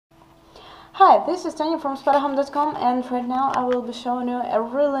Hi, this is Tanya from Spotahome.com, and right now I will be showing you a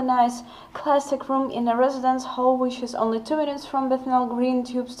really nice classic room in a residence hall which is only 2 minutes from Bethnal Green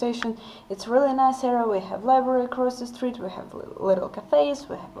Tube Station. It's a really nice area. We have library across the street, we have little cafes,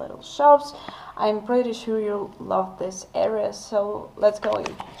 we have little shops. I'm pretty sure you'll love this area, so let's go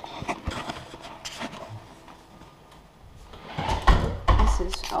in. This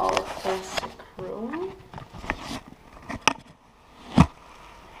is our classic room.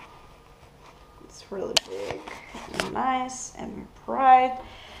 Really big and nice and bright.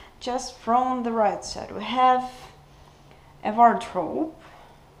 Just from the right side we have a wardrobe.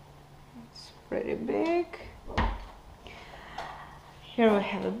 It's pretty big. Here we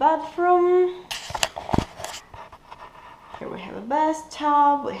have a bathroom. Here we have a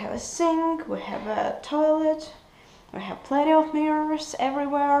bathtub, we have a sink, we have a toilet. We have plenty of mirrors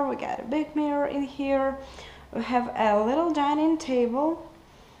everywhere. We got a big mirror in here. We have a little dining table.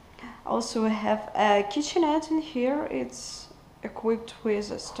 Also, we have a kitchenette in here. It's equipped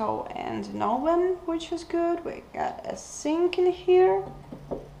with a stove and an oven, which is good. We got a sink in here.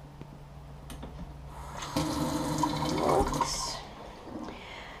 Works.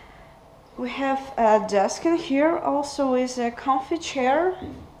 We have a desk in here, also with a comfy chair.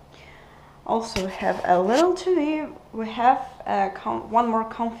 Also, we have a little TV. We have one more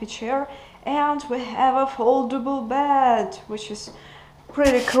comfy chair, and we have a foldable bed, which is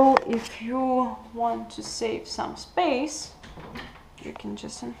pretty cool. If you want to save some space, you can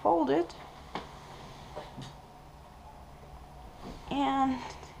just unfold it and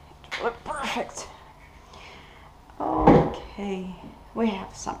it will look perfect. Okay, we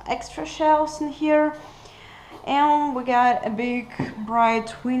have some extra shelves in here, and we got a big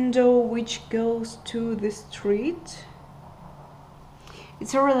bright window which goes to the street.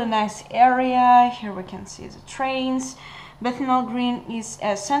 It's a really nice area. Here we can see the trains. Bethnal Green is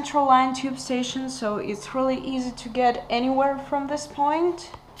a central line tube station, so it's really easy to get anywhere from this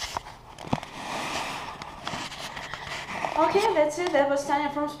point. Okay, that's it. That was Tanya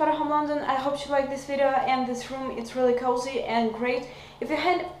from Spotahome, London. I hope you liked this video and this room. It's really cozy and great. If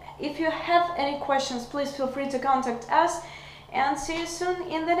you have any questions, please feel free to contact us, and see you soon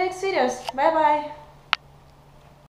in the next videos. Bye bye.